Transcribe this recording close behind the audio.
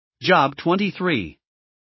Job 23.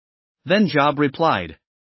 Then Job replied,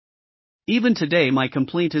 even today my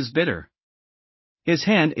complaint is bitter. His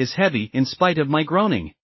hand is heavy in spite of my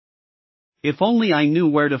groaning. If only I knew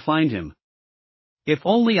where to find him. If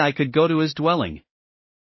only I could go to his dwelling.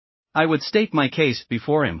 I would state my case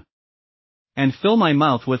before him, and fill my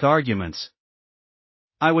mouth with arguments.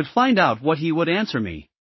 I would find out what he would answer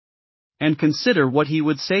me, and consider what he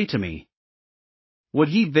would say to me. Would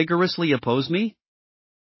he vigorously oppose me?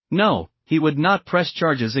 No, he would not press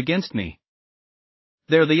charges against me.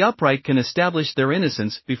 There the upright can establish their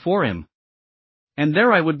innocence before him, and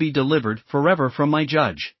there I would be delivered forever from my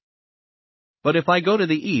judge. But if I go to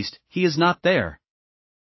the east, he is not there.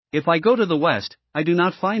 If I go to the west, I do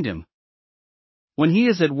not find him. When he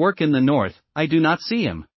is at work in the north, I do not see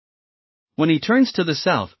him. When he turns to the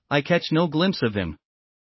south, I catch no glimpse of him.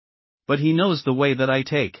 But he knows the way that I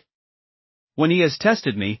take. When he has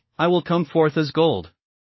tested me, I will come forth as gold.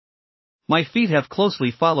 My feet have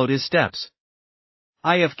closely followed his steps.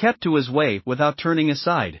 I have kept to his way without turning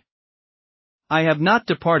aside. I have not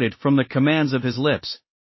departed from the commands of his lips.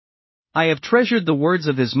 I have treasured the words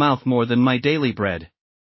of his mouth more than my daily bread.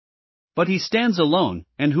 But he stands alone,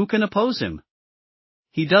 and who can oppose him?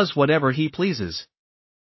 He does whatever he pleases.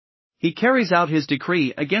 He carries out his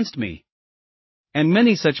decree against me. And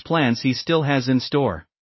many such plans he still has in store.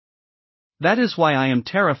 That is why I am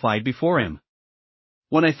terrified before him.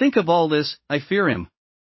 When I think of all this, I fear him.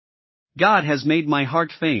 God has made my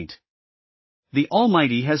heart faint. The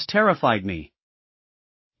Almighty has terrified me.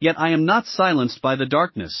 Yet I am not silenced by the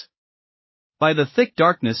darkness, by the thick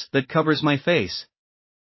darkness that covers my face.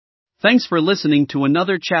 Thanks for listening to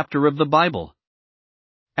another chapter of the Bible.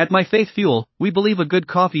 At My Faith Fuel, we believe a good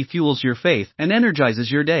coffee fuels your faith and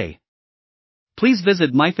energizes your day. Please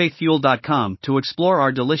visit myfaithfuel.com to explore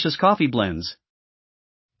our delicious coffee blends.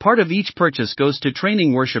 Part of each purchase goes to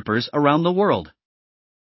training worshipers around the world.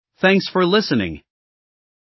 Thanks for listening.